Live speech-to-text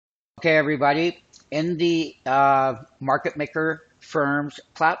Okay, everybody. In the Market Maker Firms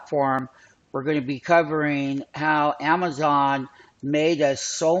platform, we're going to be covering how Amazon made us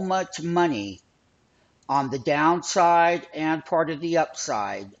so much money on the downside and part of the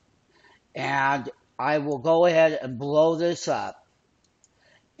upside. And I will go ahead and blow this up.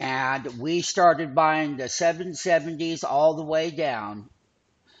 And we started buying the 770s all the way down.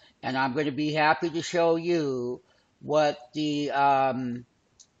 And I'm going to be happy to show you what the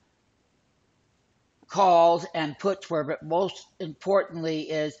calls and puts were, but most importantly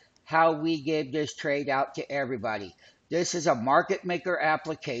is how we gave this trade out to everybody. This is a market maker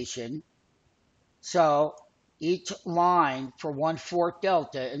application. So each line for 1/4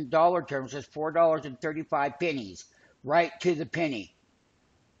 delta in dollar terms is $4.35, right to the penny.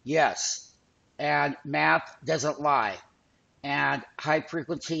 Yes. And math doesn't lie. And high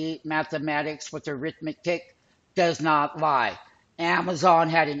frequency mathematics with arithmetic does not lie. Amazon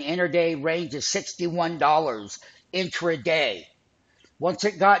had an intraday range of $61 intraday. Once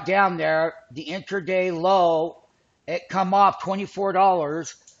it got down there, the intraday low, it come off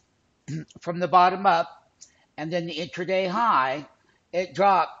 $24 from the bottom up, and then the intraday high, it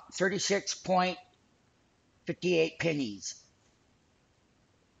dropped 36.58 pennies.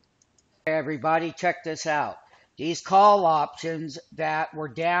 Everybody, check this out. These call options that were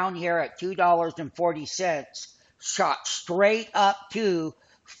down here at $2.40 shot straight up to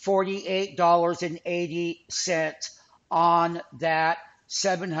 $48.80 on that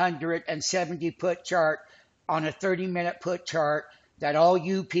 770 put chart on a 30-minute put chart that all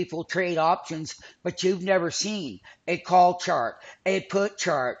you people trade options, but you've never seen a call chart, a put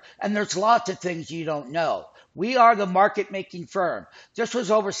chart, and there's lots of things you don't know. We are the market making firm. This was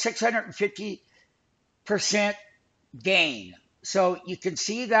over 650% gain. So you can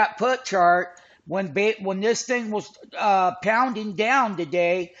see that put chart when this thing was pounding down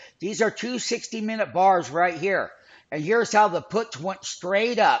today. These are two 60-minute bars right here. And here's how the puts went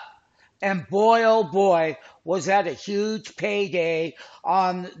straight up. And boy, oh boy, was that a huge payday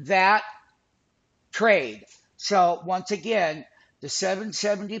on that trade. So once again, the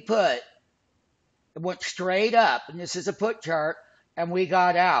 770 put went straight up. And this is a put chart. And we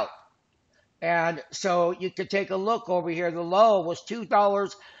got out. And so you could take a look over here. The low was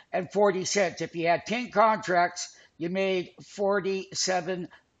 $2.40. If you had 10 contracts, you made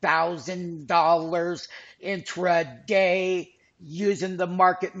 $47,000 intraday using the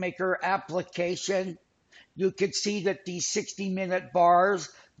market maker application. You could see that these 60-minute bars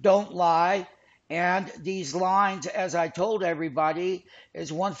don't lie. And these lines, as I told everybody,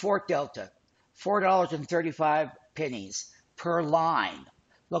 is 1/4 delta, $4.35 per line.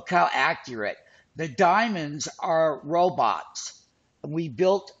 Look how accurate. The diamonds are robots. We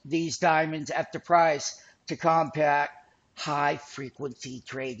built these diamonds at the price to combat high frequency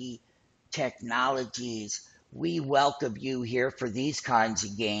trading technologies. We welcome you here for these kinds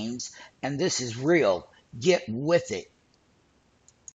of games, and this is real. Get with it.